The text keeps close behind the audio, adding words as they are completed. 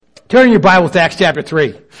Turn your Bibles to Acts chapter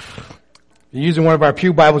 3. If you're using one of our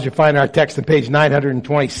pew Bibles, you'll find our text on page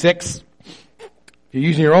 926. If you're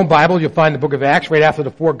using your own Bible, you'll find the book of Acts right after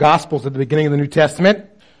the four Gospels at the beginning of the New Testament.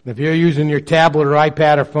 And if you're using your tablet or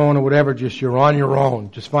iPad or phone or whatever, you're on your own.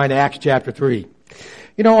 Just find Acts chapter 3.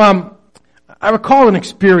 I recall an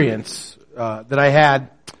experience that I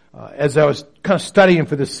had as I was kind of studying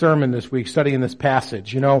for this sermon this week, studying this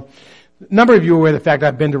passage. A number of you are aware of the fact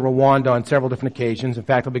I've been to Rwanda on several different occasions. In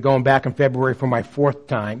fact, I'll be going back in February for my fourth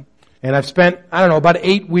time. And I've spent, about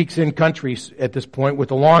 8 weeks in countries at this point, with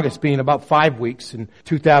the longest being about 5 weeks in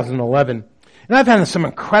 2011. And I've had some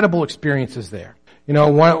incredible experiences there.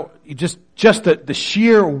 Just the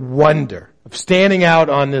sheer wonder of standing out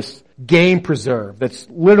on this game preserve that's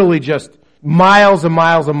literally just miles and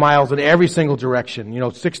miles and miles in every single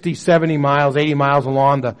direction. 60, 70 miles, 80 miles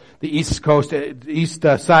along the east coast, the east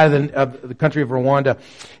side of the country of Rwanda.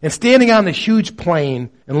 And standing on this huge plain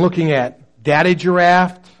and looking at daddy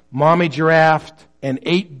giraffe, mommy giraffe, and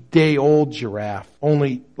 8-day-old giraffe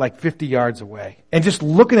only like 50 yards away. And just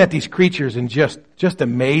looking at these creatures in just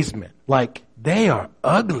amazement. Like, they are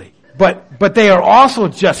ugly. But they are also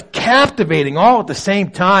just captivating all at the same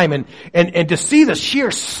time, and to see the sheer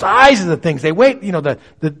size of the things. They weigh,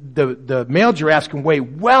 the male giraffes can weigh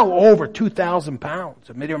well over 2,000 pounds.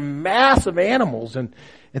 I mean, they're massive animals, and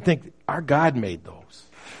think our God made those,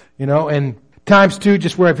 and times too,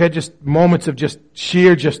 just where I've had just moments of just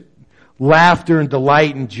sheer laughter and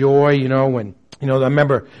delight and joy, when I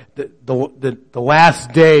remember the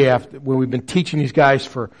last day after when we've been teaching these guys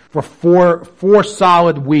for four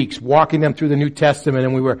solid weeks, walking them through the New Testament,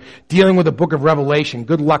 and we were dealing with the book of Revelation.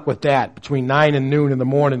 Good luck with that between 9 and noon in the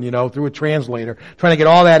morning, through a translator, trying to get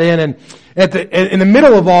all that in. And in the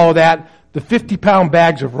middle of all of that, the 50-pound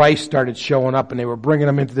bags of rice started showing up, and they were bringing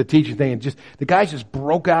them into the teaching thing, and the guys just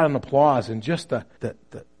broke out in applause, and just the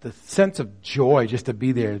sense of joy just to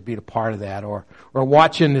be there, to be a part of that, or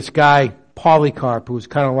watching this guy Polycarp, who was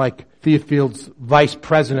kind of like Theophil's vice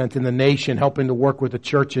president in the nation, helping to work with the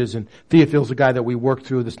churches, and Theophil's the guy that we work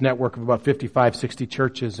through this network of about 55, 60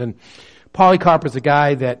 churches, and Polycarp is a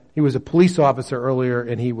guy that he was a police officer earlier,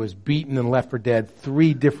 and he was beaten and left for dead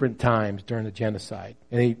 3 different times during the genocide.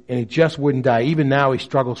 And he just wouldn't die. Even now he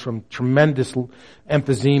struggles from tremendous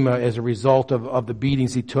emphysema as a result of the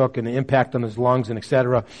beatings he took and the impact on his lungs and et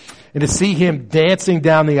cetera. And to see him dancing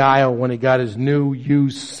down the aisle when he got his new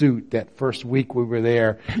used suit that first week we were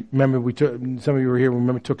there. Remember some of you were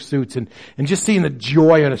here, took suits, and just seeing the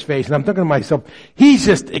joy on his face. And I'm thinking to myself, he's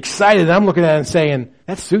just excited. And I'm looking at it and saying,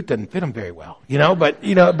 that suit doesn't fit him very well,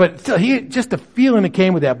 but still, just the feeling that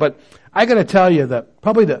came with that. But I gotta tell you that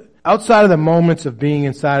probably outside of the moments of being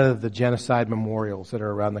inside of the genocide memorials that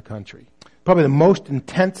are around the country, probably the most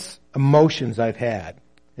intense emotions I've had,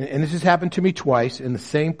 and this has happened to me twice in the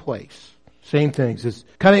same place, same things, is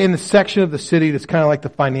kind of in the section of the city that's kind of like the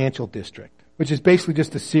financial district, which is basically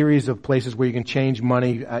just a series of places where you can change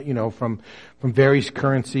money, from various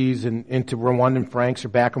currencies and into Rwandan francs or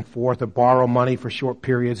back and forth, or borrow money for short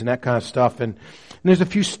periods and that kind of stuff. And there's a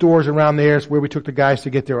few stores around there. It's where we took the guys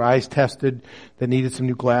to get their eyes tested that needed some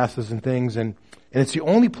new glasses and things. And it's the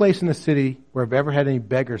only place in the city where I've ever had any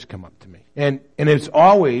beggars come up to me. And it's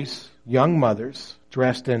always young mothers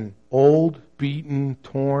dressed in old, beaten,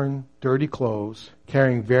 torn, dirty clothes,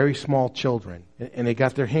 carrying very small children. And they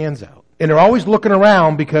got their hands out. And they're always looking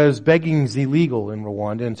around because begging is illegal in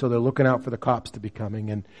Rwanda, and so they're looking out for the cops to be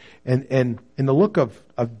coming, and the look of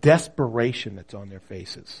desperation that's on their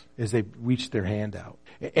faces as they reach their hand out.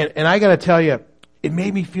 And I got to tell you, it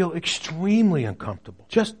made me feel extremely uncomfortable,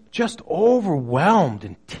 just overwhelmed,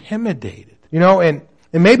 intimidated,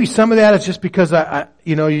 and maybe some of that is just because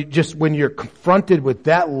you just, when you're confronted with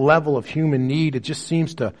that level of human need, it just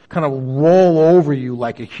seems to kind of roll over you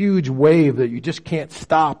like a huge wave that you just can't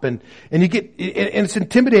stop. And you get, and it's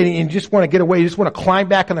intimidating, and you just want to get away. You just want to climb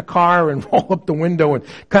back in the car and roll up the window and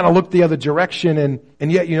kind of look the other direction.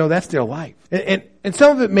 And yet, that's their life. And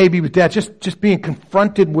some of it may be with that, just being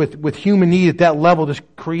confronted with human need at that level just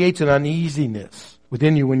creates an uneasiness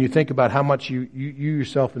within you when you think about how much you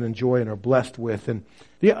yourself enjoy and are blessed with. And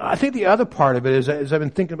I think the other part of it is, as I've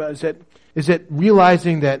been thinking about, is that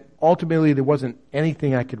realizing that ultimately there wasn't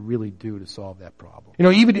anything I could really do to solve that problem.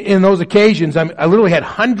 Even in those occasions, I literally had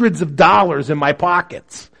hundreds of dollars in my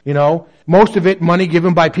pockets. Most of it money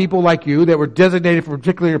given by people like you that were designated for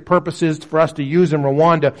particular purposes for us to use in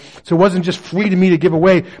Rwanda. So it wasn't just free to me to give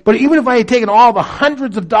away. But even if I had taken all the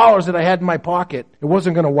hundreds of dollars that I had in my pocket, it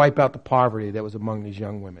wasn't going to wipe out the poverty that was among these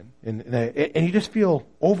young women. And you just feel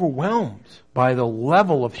overwhelmed by the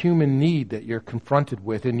level of human need that you're confronted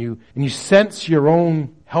with, and you sense your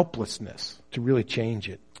own helplessness to really change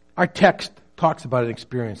it. Our text talks about an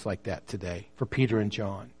experience like that today for Peter and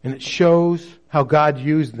John. And it shows how God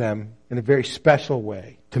used them in a very special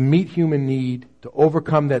way to meet human need, to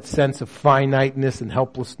overcome that sense of finiteness and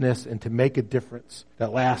helplessness, and to make a difference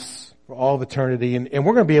that lasts for all of eternity. And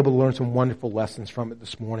we're going to be able to learn some wonderful lessons from it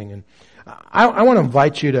this morning. And I want to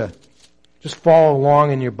invite you to just follow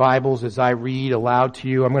along in your Bibles as I read aloud to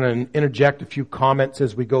you. I'm going to interject a few comments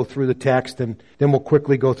as we go through the text, and then we'll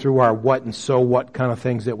quickly go through our what and so what kind of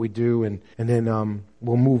things that we do, and then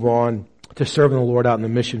we'll move on to serving the Lord out in the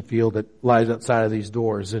mission field that lies outside of these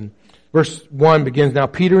doors. And verse 1 begins, "Now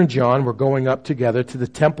Peter and John were going up together to the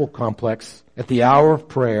temple complex at the hour of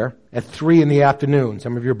prayer at 3 p.m.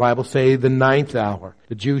 Some of your Bibles say the 9th hour.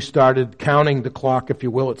 The Jews started counting the clock, if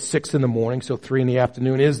you will, at 6 a.m, so 3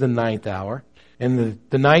 p.m. is the 9th hour. And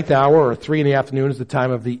the 9th hour, or 3 p.m, is the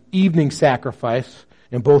time of the evening sacrifice.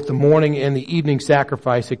 In both the morning and the evening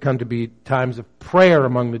sacrifice had come to be times of prayer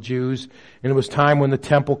among the Jews, and it was time when the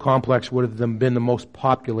temple complex would have been the most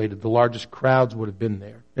populated. The largest crowds would have been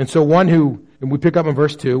there. And so and we pick up in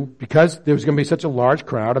verse 2, because there was going to be such a large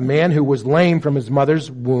crowd, a man who was lame from his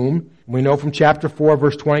mother's womb. We know from chapter 4,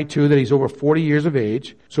 verse 22, that he's over 40 years of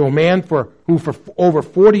age. So a man who for over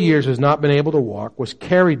 40 years has not been able to walk was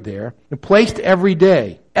carried there and placed every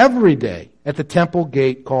day, at the temple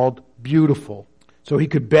gate called Beautiful, so he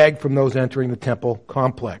could beg from those entering the temple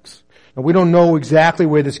complex. Now, we don't know exactly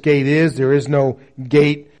where this gate is. There is no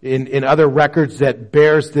gate in other records that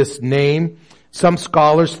bears this name. Some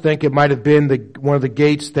scholars think it might have been one of the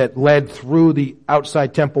gates that led through the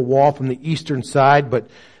outside temple wall from the eastern side, but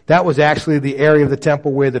that was actually the area of the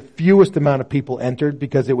temple where the fewest amount of people entered,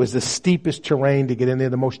 because it was the steepest terrain to get in there,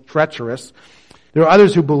 the most treacherous. There are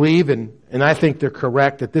others who believe, and I think they're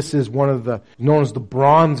correct, that this is known as the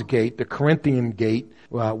Bronze Gate, the Corinthian Gate,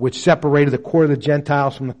 which separated the court of the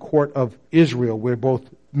Gentiles from the court of Israel, where both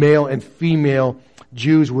male and female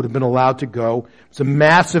Jews would have been allowed to go. It's a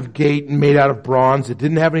massive gate made out of bronze. It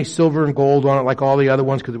didn't have any silver and gold on it like all the other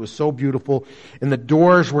ones because it was so beautiful. And the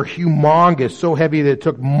doors were humongous, so heavy that it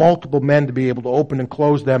took multiple men to be able to open and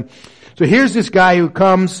close them. So here's this guy who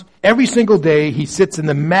comes every single day. He sits in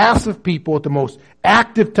the mass of people at the most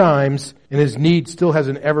active times, and his need still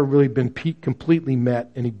hasn't ever really been completely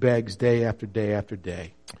met, and he begs day after day after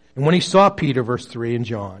day. And when he saw Peter, verse 3, and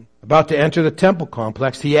John, about to enter the temple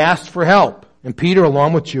complex, he asked for help. And Peter,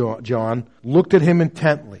 along with John, looked at him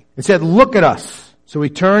intently and said, "Look at us." So he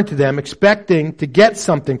turned to them, expecting to get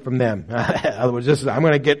something from them. In other words, this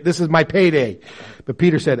is my payday. But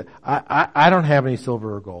Peter said, I don't have any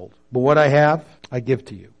silver or gold, but what I have, I give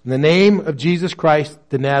to you. In the name of Jesus Christ,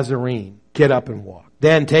 the Nazarene, get up and walk.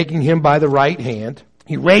 Then, taking him by the right hand,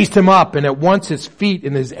 he raised him up, and at once his feet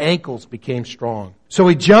and his ankles became strong. So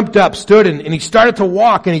he jumped up, stood, and he started to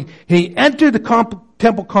walk, and he entered the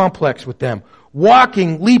temple complex with them,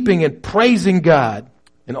 walking, leaping, and praising God.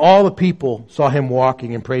 And all the people saw him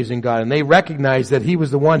walking and praising God, and they recognized that he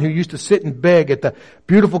was the one who used to sit and beg at the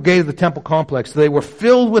beautiful gate of the temple complex. So they were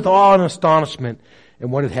filled with awe and astonishment at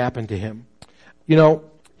what had happened to him. You know,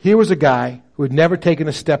 here was a guy who had never taken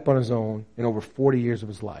a step on his own in over 40 years of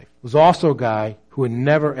his life. It was also a guy who had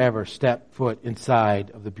never ever stepped foot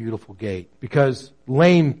inside of the beautiful gate, because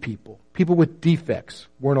lame people with defects,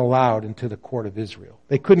 weren't allowed into the court of Israel.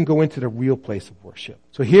 They couldn't go into the real place of worship.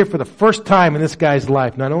 So here, for the first time in this guy's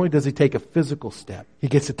life, not only does he take a physical step, he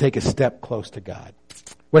gets to take a step close to God.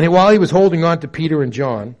 While he was holding on to Peter and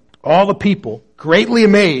John, all the people, greatly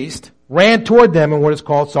amazed, ran toward them in what is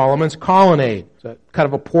called Solomon's colonnade. It's a kind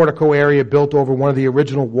of a portico area built over one of the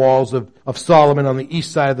original walls of Solomon on the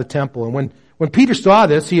east side of the temple. And when Peter saw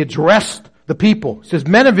this, he addressed the people. He says,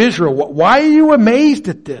 "Men of Israel, why are you amazed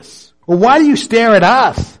at this? Or why do you stare at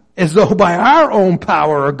us as though by our own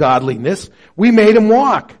power or godliness we made him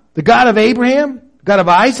walk? The God of Abraham, the God of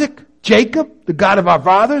Isaac, Jacob, the God of our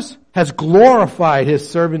fathers, has glorified his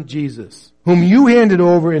servant Jesus, whom you handed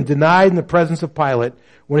over and denied in the presence of Pilate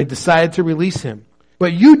when he decided to release him.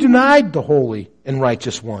 But you denied the holy and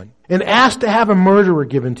righteous one and asked to have a murderer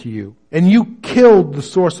given to you. And you killed the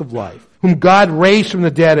source of life, whom God raised from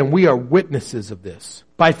the dead, and we are witnesses of this.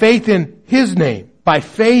 By faith in his name,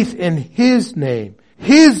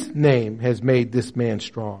 his name has made this man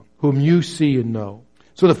strong, whom you see and know.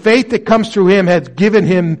 So the faith that comes through him has given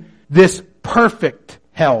him this perfect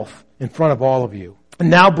health in front of all of you. And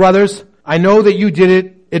now, brothers, I know that you did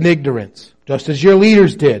it in ignorance, just as your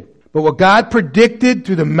leaders did. But what God predicted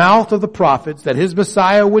through the mouth of the prophets, that his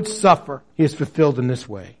Messiah would suffer, he has fulfilled in this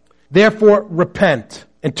way. Therefore, repent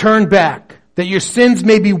and turn back, that your sins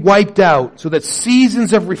may be wiped out, so that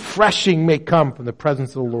seasons of refreshing may come from the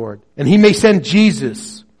presence of the Lord. And he may send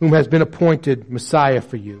Jesus, whom has been appointed Messiah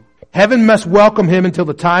for you. Heaven must welcome him until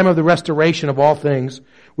the time of the restoration of all things,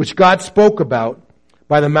 which God spoke about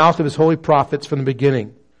by the mouth of his holy prophets from the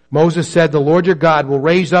beginning. Moses said, the Lord your God will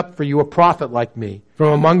raise up for you a prophet like me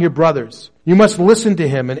from among your brothers. You must listen to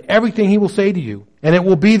him and everything he will say to you. And it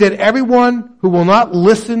will be that everyone who will not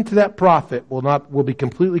listen to that prophet will be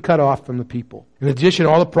completely cut off from the people. In addition,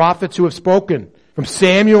 all the prophets who have spoken from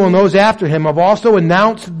Samuel and those after him have also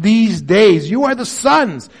announced these days. You are the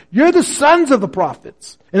sons. You're the sons of the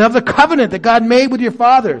prophets and of the covenant that God made with your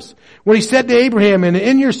fathers. When he said to Abraham, and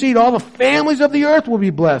in your seed all the families of the earth will be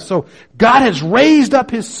blessed. So God has raised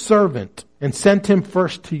up his servant and sent him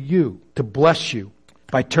first to you to bless you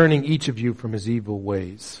by turning each of you from his evil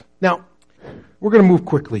ways. Now, we're going to move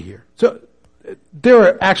quickly here. So there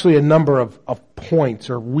are actually a number of points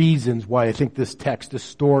or reasons why I think this text, this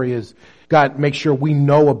story is, God makes sure we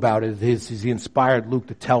know about it. He inspired Luke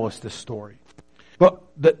to tell us this story. But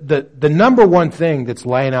the number one thing that's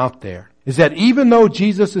laying out there is that even though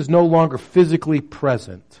Jesus is no longer physically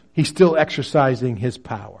present, he's still exercising his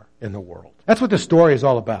power in the world. That's what the story is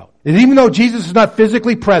all about. And even though Jesus is not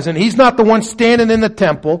physically present, he's not the one standing in the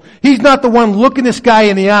temple, he's not the one looking this guy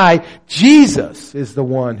in the eye, Jesus is the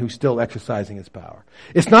one who's still exercising his power.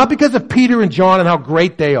 It's not because of Peter and John and how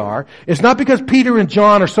great they are. It's not because Peter and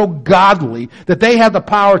John are so godly that they have the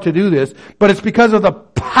power to do this, but it's because of the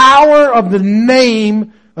power of the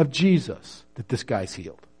name of Jesus that this guy's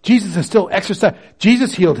healed. Jesus is still exercising.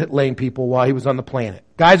 Jesus healed lame people while he was on the planet.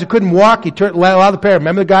 Guys who couldn't walk, he allowed the pair.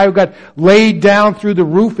 Remember the guy who got laid down through the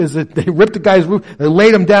roof? They ripped the guy's roof. They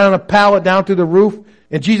laid him down on a pallet down through the roof.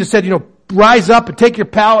 And Jesus said, rise up and take your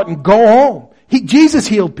pallet and go home. Jesus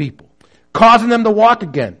healed people, causing them to walk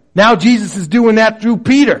again. Now Jesus is doing that through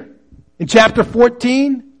Peter. In chapter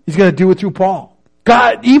 14, he's going to do it through Paul.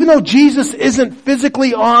 God, even though Jesus isn't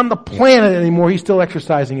physically on the planet anymore, he's still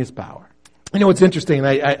exercising his power. You know, it's interesting, and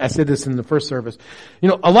I said this in the first service.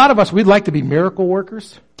 A lot of us, we'd like to be miracle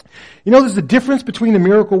workers. There's a difference between the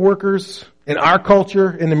miracle workers in our culture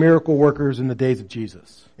and the miracle workers in the days of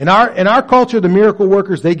Jesus. In our culture, the miracle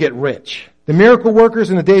workers, they get rich. The miracle workers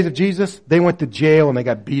in the days of Jesus, they went to jail and they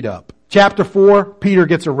got beat up. Chapter 4, Peter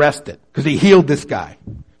gets arrested because he healed this guy.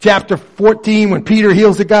 Chapter 14, when Peter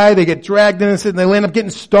heals the guy, they get dragged innocent and they end up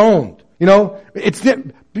getting stoned. But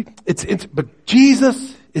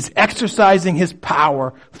Jesus is exercising his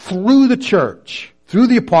power through the church, through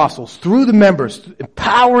the apostles, through the members,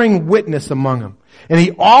 empowering witness among them. And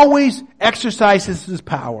he always exercises his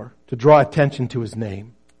power to draw attention to his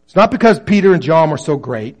name. It's not because Peter and John were so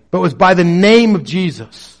great, but it was by the name of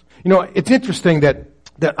Jesus. It's interesting that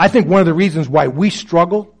I think one of the reasons why we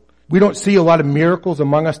struggle, we don't see a lot of miracles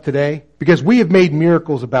among us today, because we have made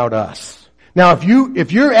miracles about us. Now,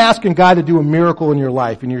 if you're asking God to do a miracle in your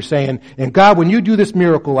life and you're saying, and God, when you do this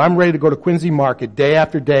miracle, I'm ready to go to Quincy Market day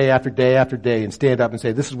after day after day after day and stand up and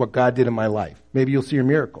say, this is what God did in my life. Maybe you'll see a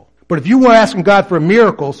miracle. But if you were asking God for a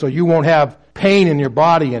miracle so you won't have pain in your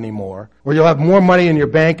body anymore, or you'll have more money in your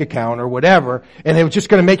bank account or whatever, and it was just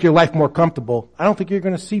going to make your life more comfortable, I don't think you're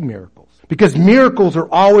going to see miracles. Because miracles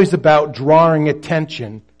are always about drawing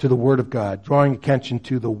attention to the Word of God, drawing attention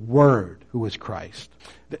to the Word, who is Christ.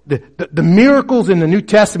 The miracles in the New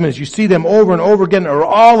Testament, as you see them over and over again, are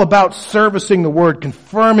all about servicing the Word,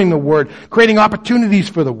 confirming the Word, creating opportunities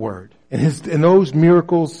for the Word. And those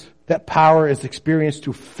miracles, that power is experienced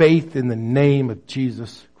through faith in the name of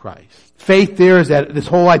Jesus Christ. Faith there is that this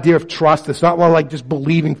whole idea of trust. It's not like just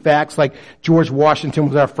believing facts like George Washington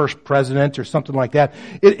was our first president or something like that.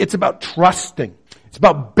 It's about trusting. It's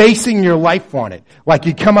about basing your life on it. Like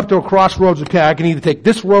you come up to a crossroads, okay, I can either take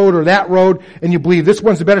this road or that road, and you believe this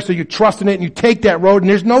one's the better, so you trust in it, and you take that road, and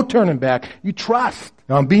there's no turning back. You trust.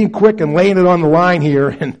 Now, I'm being quick and laying it on the line here,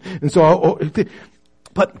 and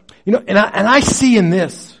I see in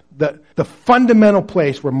this the fundamental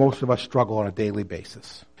place where most of us struggle on a daily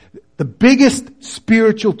basis. The biggest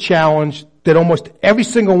spiritual challenge that almost every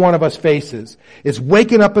single one of us faces is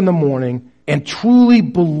waking up in the morning and truly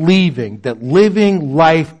believing that living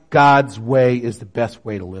life God's way is the best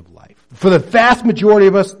way to live life. For the vast majority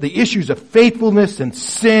of us, the issues of faithfulness and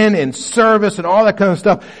sin and service and all that kind of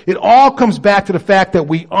stuff, it all comes back to the fact that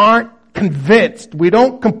we aren't convinced, we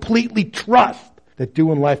don't completely trust that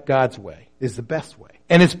doing life God's way is the best way.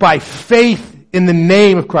 And it's by faith in the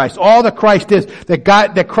name of Christ, all that Christ is,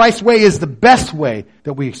 that Christ's way is the best way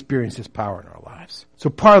that we experience His power in our lives. So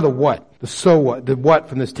part of the what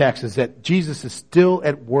from this text is that Jesus is still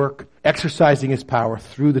at work exercising His power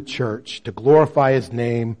through the church to glorify His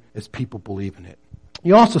name as people believe in it.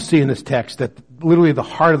 You also see in this text that literally the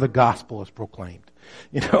heart of the gospel is proclaimed.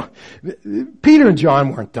 Peter and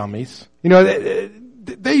John weren't dummies.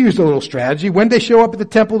 they used a little strategy. When they show up at the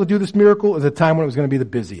temple to do this miracle is a time when it was going to be the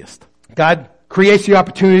busiest. God creates the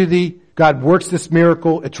opportunity. God works this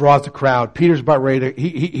miracle. It draws the crowd. Peter's about ready to,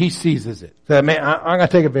 he seizes it. So, man, I'm going to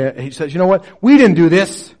take advantage. He says, you know what? We didn't do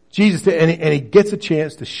this. Jesus did, and he gets a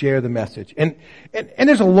chance to share the message. And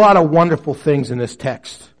there's a lot of wonderful things in this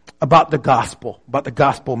text about the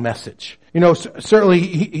gospel message. You know,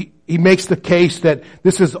 certainly he makes the case that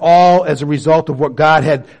this is all as a result of what God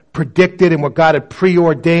had predicted and what God had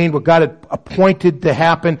preordained, what God had appointed to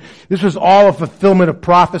happen. This was all a fulfillment of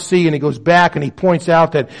prophecy, and he goes back and he points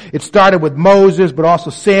out that it started with Moses, but also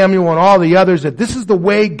Samuel and all the others, that this is the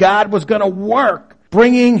way God was going to work,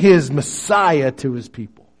 bringing his Messiah to his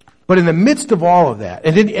people. But in the midst of all of that,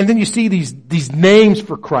 and then you see these names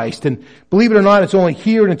for Christ, and believe it or not, it's only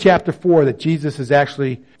here in chapter 4 that Jesus is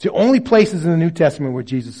actually, it's the only places in the New Testament where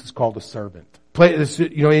Jesus is called a servant.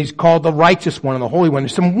 You know, he's called the righteous one and the holy one.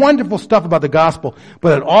 There's some wonderful stuff about the gospel,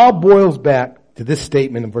 but it all boils back to this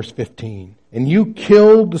statement in verse 15. And you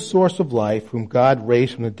killed the source of life, whom God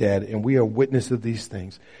raised from the dead, and we are witnesses of these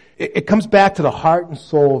things. It comes back to the heart and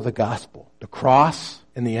soul of the gospel. The cross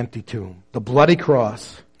and the empty tomb. The bloody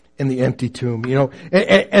cross and the empty tomb. You know,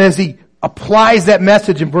 and as he applies that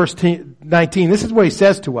message in verse 19, this is what he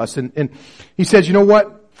says to us. And he says, you know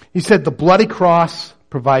what? He said the bloody cross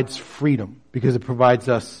provides freedom because it provides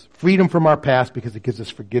us freedom from our past because it gives us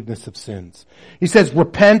forgiveness of sins. He says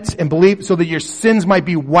repent and believe so that your sins might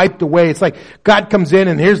be wiped away. It's like God comes in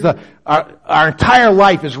and here's our entire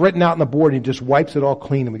life is written out on the board and he just wipes it all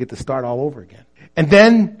clean and we get to start all over again. And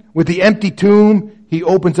then with the empty tomb, he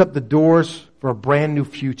opens up the doors for a brand new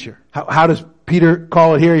future. How does Peter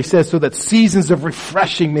call it here? He says, so that seasons of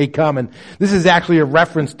refreshing may come. And this is actually a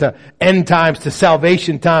reference to end times, to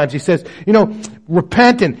salvation times. He says, you know,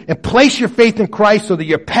 repent and place your faith in Christ so that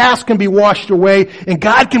your past can be washed away and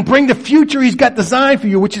God can bring the future he's got designed for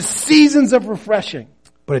you, which is seasons of refreshing.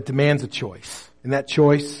 But it demands a choice. And that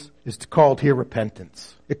choice is called here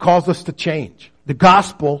repentance. It calls us to change. The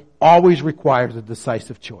gospel always requires a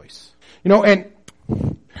decisive choice. You know, and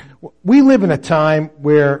we live in a time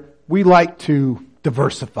where we like to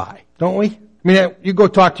diversify, don't we? I mean, you go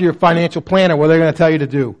talk to your financial planner, what are they going to tell you to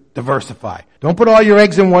do? Diversify. Don't put all your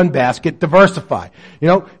eggs in one basket, diversify. You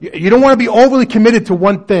know, you don't want to be overly committed to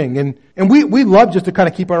one thing. And we love just to kind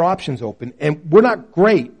of keep our options open. And we're not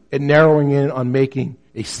great at narrowing in on making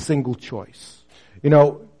a single choice. You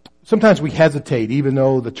know, sometimes we hesitate even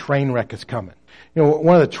though the train wreck is coming. You know,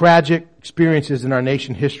 one of the tragic experiences in our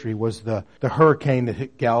nation history was the hurricane that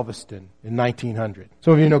hit Galveston in 1900.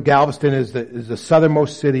 Some of you know Galveston is the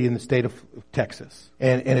southernmost city in the state of Texas.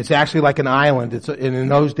 And it's actually like an island. And in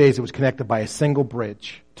those days it was connected by a single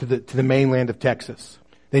bridge to the mainland of Texas.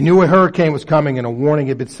 They knew a hurricane was coming and a warning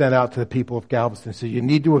had been sent out to the people of Galveston. So you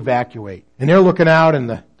need to evacuate. And they're looking out and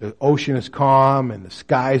the ocean is calm and the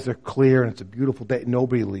skies are clear and it's a beautiful day.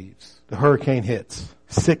 Nobody leaves. The hurricane hits.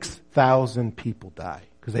 6,000 people die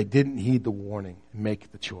because they didn't heed the warning and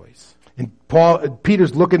make the choice. And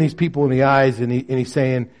Peter's looking these people in the eyes and he's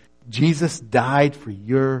saying, Jesus died for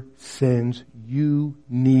your sins. You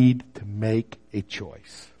need to make a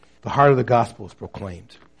choice. The heart of the gospel is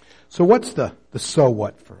proclaimed. So what's the so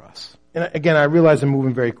what for us? And again, I realize I'm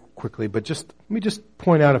moving very quickly, but let me just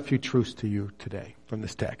point out a few truths to you today from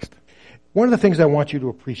this text. One of the things I want you to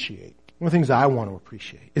appreciate, one of the things I want to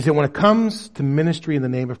appreciate, is that when it comes to ministry in the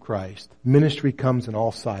name of Christ, ministry comes in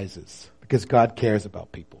all sizes because God cares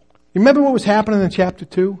about people. You remember what was happening in chapter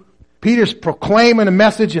 2? Peter's proclaiming a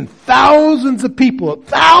message and thousands of people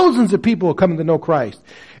are coming to know Christ.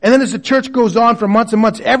 And then as the church goes on for months and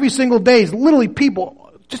months, every single day, literally people,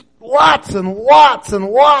 just lots and lots and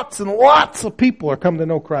lots and lots of people are coming to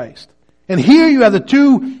know Christ. And here you have the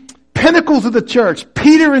two pinnacles of the church,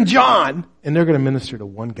 Peter and John, and they're going to minister to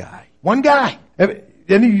one guy. One guy.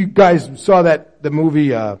 Any of you guys saw the movie,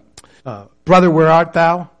 Brother, Where Art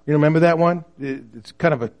Thou? You remember that one? It's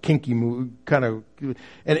kind of a kinky movie, and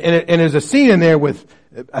there's a scene in there with,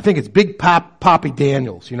 I think it's Big Poppy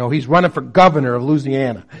Daniels, you know, he's running for governor of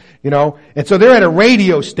Louisiana, you know, and so they're at a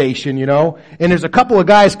radio station, you know, and there's a couple of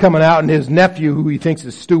guys coming out and his nephew who he thinks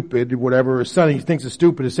is stupid, whatever, his son he thinks is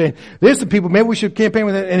stupid is saying, there's the people, maybe we should campaign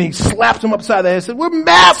with it, and he slaps him upside the head and says, we're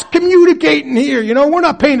mass communicating here, you know, we're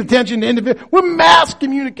not paying attention to individuals, we're mass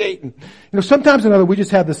communicating. You know, sometimes or another we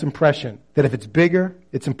just have this impression that if it's bigger,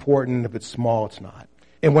 it's important, and if it's small, it's not.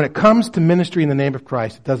 And when it comes to ministry in the name of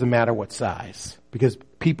Christ, it doesn't matter what size, because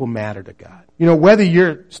people matter to God. You know, whether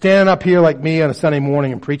you're standing up here like me on a Sunday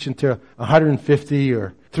morning and preaching to 150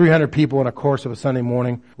 or 300 people in a course of a Sunday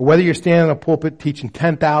morning, or whether you're standing in a pulpit teaching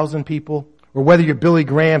 10,000 people, or whether you're Billy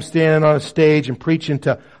Graham standing on a stage and preaching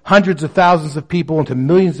to hundreds of thousands of people and to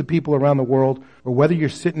millions of people around the world, or whether you're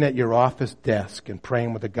sitting at your office desk and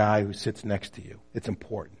praying with a guy who sits next to you, it's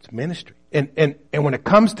important. It's ministry. And when it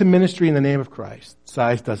comes to ministry in the name of Christ,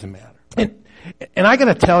 size doesn't matter. And I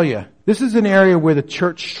gotta tell you, this is an area where the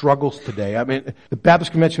church struggles today. I mean, the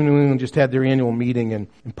Baptist Convention of New England just had their annual meeting, and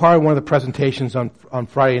part of one of the presentations on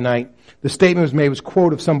Friday night, the statement was a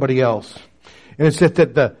quote of somebody else. And it said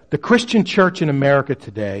that the Christian church in America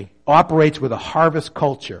today operates with a harvest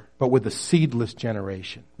culture, but with a seedless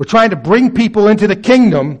generation. We're trying to bring people into the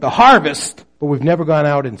kingdom, the harvest, but we've never gone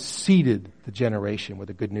out and seeded the generation with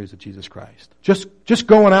the good news of Jesus Christ. Just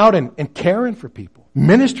going out and caring for people,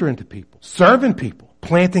 ministering to people, serving people,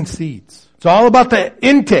 planting seeds. It's all about the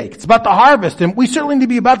intake. It's about the harvest. And we certainly need to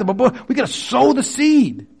be about that, but we got to sow the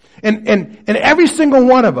seed. And every single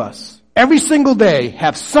one of us, every single day,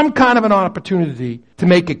 have some kind of an opportunity to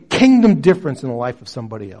make a kingdom difference in the life of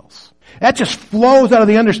somebody else. That just flows out of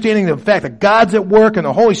the understanding of the fact that God's at work and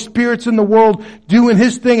the Holy Spirit's in the world doing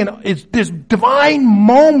His thing, and there's divine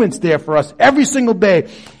moments there for us every single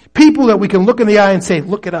day. People that we can look in the eye and say,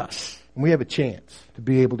 look at us. And we have a chance to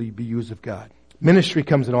be able to be used of God. Ministry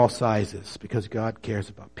comes in all sizes because God cares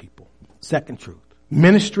about people. Second truth.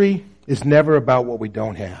 Ministry is never about what we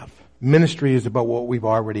don't have. Ministry is about what we've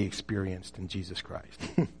already experienced in Jesus Christ.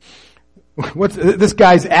 This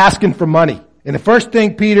guy's asking for money. And the first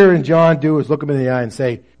thing Peter and John do is look him in the eye and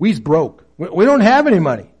say, we's broke. We don't have any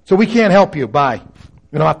money, so we can't help you. Bye.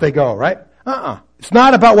 And off they go, right? It's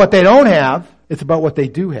not about what they don't have. It's about what they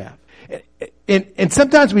do have. And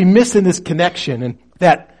sometimes we miss in this connection, and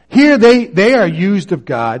that here they are used of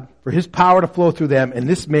God for His power to flow through them, and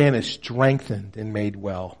this man is strengthened and made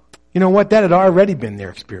well. You know what? That had already been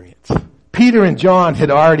their experience. Peter and John had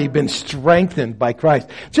already been strengthened by Christ.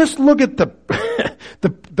 Just look at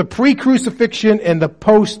the pre-crucifixion and the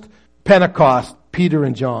post-Pentecost Peter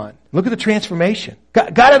and John. Look at the transformation.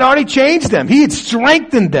 God had already changed them. He had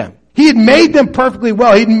strengthened them. He had made them perfectly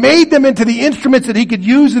well. He had made them into the instruments that He could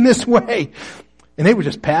use in this way. And they were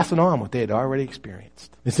just passing on what they had already experienced.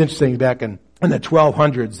 It's interesting, back in the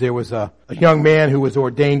 1200s, there was a young man who was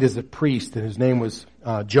ordained as a priest, and his name was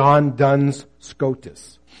John Duns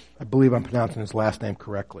Scotus. I believe I'm pronouncing his last name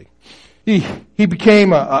correctly. He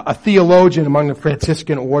became a theologian among the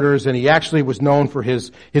Franciscan orders, and he actually was known for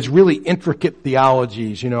his really intricate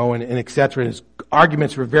theologies, and et cetera. His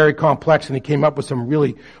arguments were very complex, and he came up with some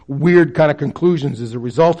really weird kind of conclusions as a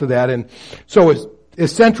result of that. And so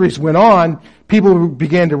as centuries went on, people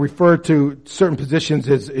began to refer to certain positions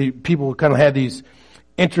as people kind of had these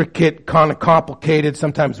intricate, kind of complicated,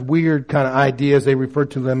 sometimes weird kind of ideas. They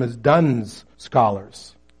referred to them as Duns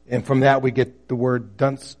scholars. And from that we get the word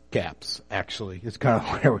dunce caps, actually. It's kind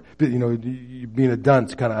of where, being a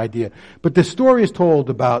dunce kind of idea. But the story is told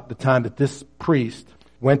about the time that this priest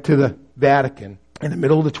went to the Vatican in the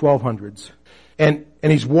middle of the 1200s. And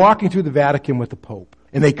he's walking through the Vatican with the Pope.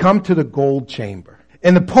 And they come to the gold chamber.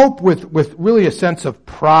 And the Pope, with really a sense of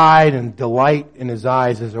pride and delight in his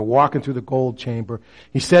eyes as they're walking through the gold chamber,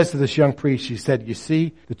 he says to this young priest, he said, you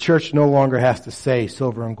see, the church no longer has to say,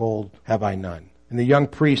 silver and gold have I none. And the young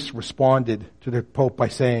priest responded to the Pope by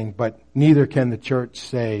saying, but neither can the church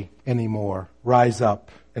say anymore, rise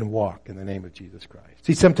up and walk in the name of Jesus Christ.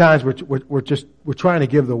 See, sometimes we're trying to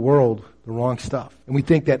give the world the wrong stuff. And we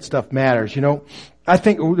think that stuff matters. I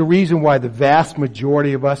think the reason why the vast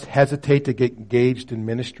majority of us hesitate to get engaged in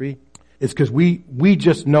ministry is because we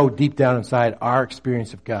just know deep down inside our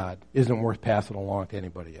experience of God isn't worth passing along to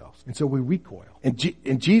anybody else. And so we recoil. And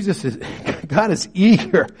God is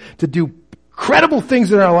eager to do incredible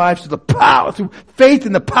things in our lives through faith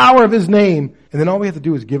in the power of His name. And then all we have to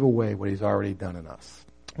do is give away what He's already done in us.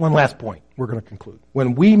 One last point. We're going to conclude.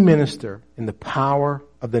 When we minister in the power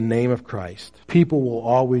of the name of Christ, people will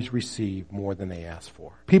always receive more than they ask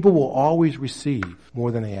for. People will always receive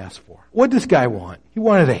more than they ask for. What did this guy want? He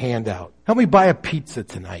wanted a handout. Help me buy a pizza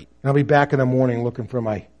tonight. And I'll be back in the morning looking for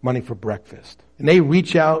my money for breakfast. And they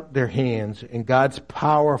reach out their hands, and God's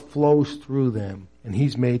power flows through them, and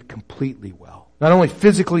He's made completely well. Not only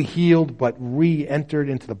physically healed, but re-entered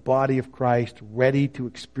into the body of Christ, ready to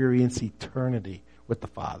experience eternity with the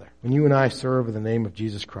Father. When you and I serve in the name of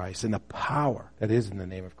Jesus Christ and the power that is in the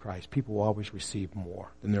name of Christ, people will always receive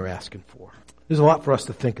more than they're asking for. There's a lot for us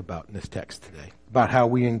to think about in this text today, about how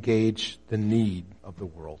we engage the need of the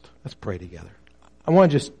world. Let's pray together. I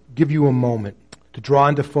want to just give you a moment to draw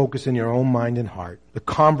into focus in your own mind and heart the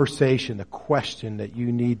conversation, the question that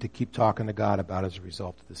you need to keep talking to God about as a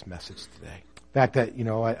result of this message today. In fact,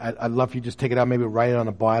 I'd love for you to just take it out, maybe write it on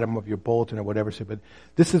the bottom of your bulletin or whatever. But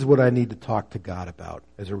this is what I need to talk to God about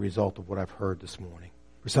as a result of what I've heard this morning.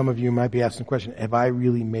 For some of you might be asking the question, have I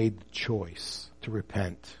really made the choice to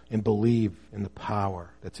repent and believe in the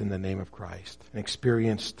power that's in the name of Christ and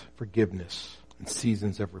experienced forgiveness and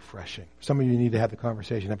seasons of refreshing? Some of you need to have the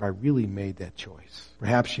conversation, have I really made that choice?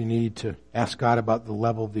 Perhaps you need to ask God about the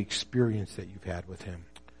level of the experience that you've had with Him.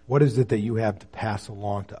 What is it that you have to pass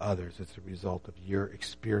along to others as a result of your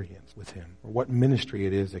experience with Him? Or what ministry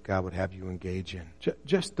it is that God would have you engage in?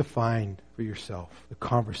 Just define for yourself the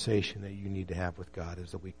conversation that you need to have with God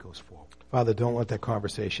as the week goes forward. Father, don't let that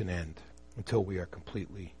conversation end until we are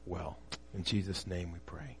completely well. In Jesus' name we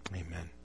pray. Amen.